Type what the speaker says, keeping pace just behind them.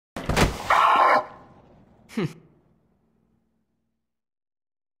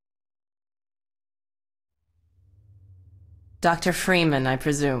Dr. Freeman, I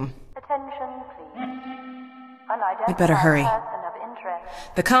presume. Attention, please. We better hurry. Person of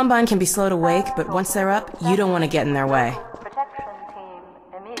interest. The Combine can be slow to wake, but once they're up, you don't want to get in their way. Protection team,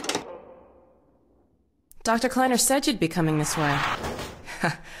 immediately. Dr. Kleiner said you'd be coming this way.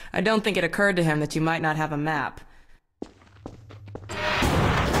 I don't think it occurred to him that you might not have a map.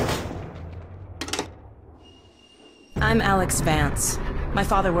 I'm Alex Vance. My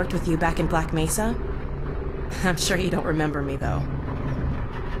father worked with you back in Black Mesa. I'm sure you don't remember me, though.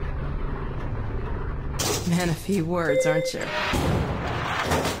 Man of few words, aren't you?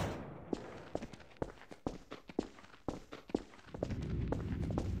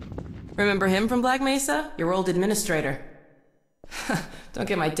 Remember him from Black Mesa? Your old administrator. Don't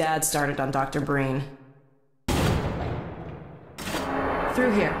get my dad started on Dr. Breen.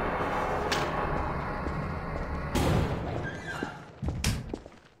 Through here.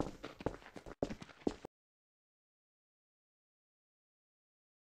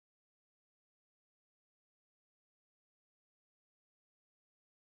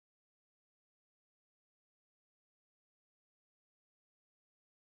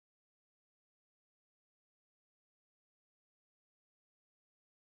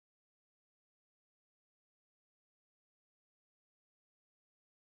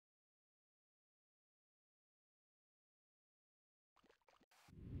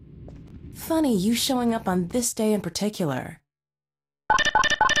 Funny, you showing up on this day in particular.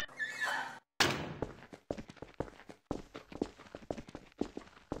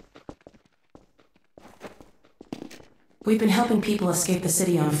 We've been helping people escape the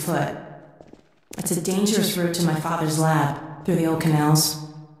city on foot. It's a dangerous route to my father's lab, through the old canals.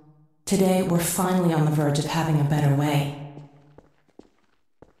 Today, we're finally on the verge of having a better way.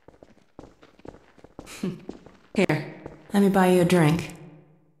 Here, let me buy you a drink.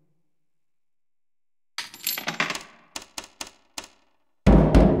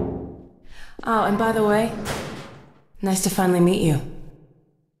 Oh, and by the way, nice to finally meet you.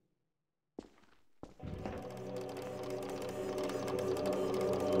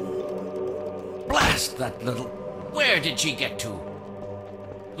 Blast that little... Where did she get to?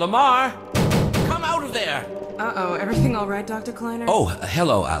 Lamar! Come out of there! Uh-oh, everything all right, Dr. Kleiner? Oh,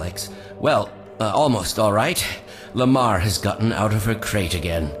 hello, Alex. Well, almost all right. Lamar has gotten out of her crate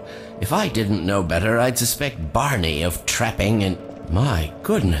again. If I didn't know better, I'd suspect Barney of trapping and... My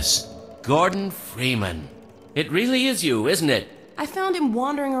goodness. Gordon Freeman. It really is you, isn't it? I found him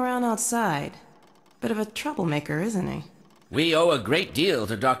wandering around outside. Bit of a troublemaker, isn't he? We owe a great deal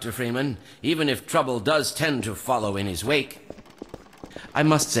to Dr. Freeman, even if trouble does tend to follow in his wake. I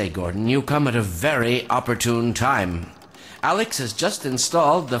must say, Gordon, you come at a very opportune time. Alex has just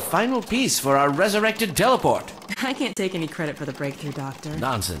installed the final piece for our resurrected teleport. I can't take any credit for the breakthrough, Doctor.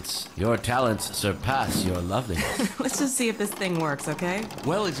 Nonsense. Your talents surpass your loveliness. Let's just see if this thing works, okay?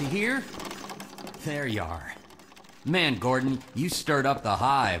 Well, is he here? There you are. Man, Gordon, you stirred up the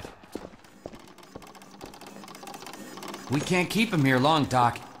hive. We can't keep him here long,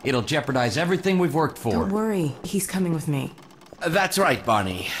 Doc. It'll jeopardize everything we've worked for. Don't worry. He's coming with me. That's right,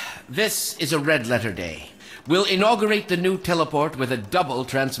 Barney. This is a red letter day. We'll inaugurate the new teleport with a double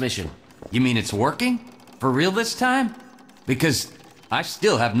transmission. You mean it's working? For real this time? Because I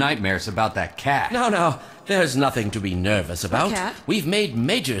still have nightmares about that cat. No, there's nothing to be nervous about. What cat? We've made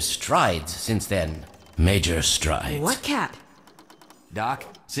major strides since then. Major strides. What cat? Doc,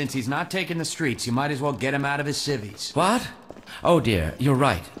 since he's not taking the streets, you might as well get him out of his civvies. What? Oh dear, you're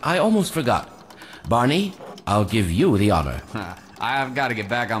right. I almost forgot. Barney, I'll give you the honor. I've got to get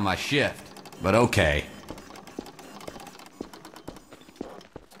back on my shift, but okay.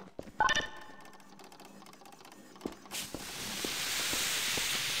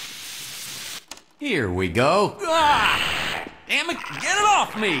 Here we go. Ah! Damn it, get it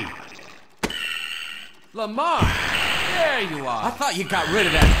off me! Lamar, there you are. I thought you got rid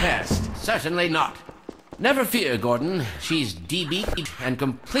of that pest. Certainly not. Never fear, Gordon. She's DB'd and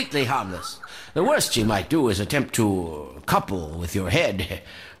completely harmless. The worst she might do is attempt to couple with your head,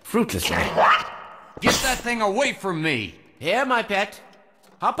 fruitlessly. Get that thing away from me! Here, my pet.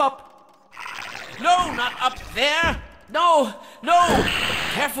 Hop up. No, not up there. No.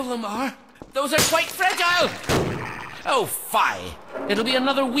 Careful, Lamar. Those are quite fragile. Oh, fie. It'll be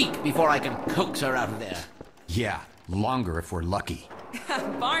another week before I can coax her out of there. Yeah, longer if we're lucky.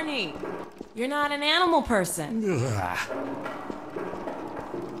 Barney, you're not an animal person.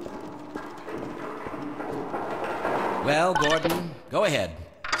 Well, Gordon, go ahead.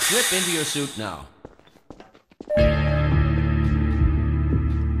 Slip into your suit now.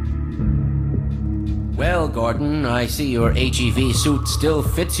 Well, Gordon, I see your HEV suit still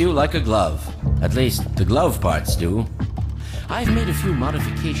fits you like a glove. At least, the glove parts do. I've made a few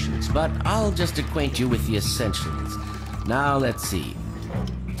modifications, but I'll just acquaint you with the essentials. Now, let's see.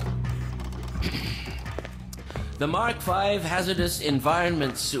 The Mark V Hazardous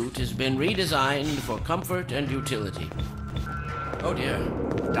Environment suit has been redesigned for comfort and utility. Oh dear.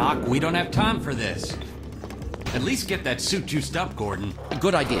 Doc, we don't have time for this. At least get that suit juiced up, Gordon.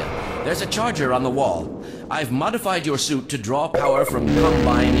 Good idea. There's a charger on the wall. I've modified your suit to draw power from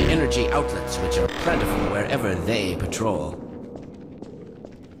Combine energy outlets, which are plentiful wherever they patrol.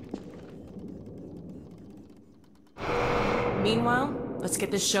 Meanwhile, let's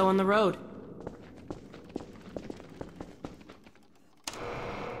get this show on the road.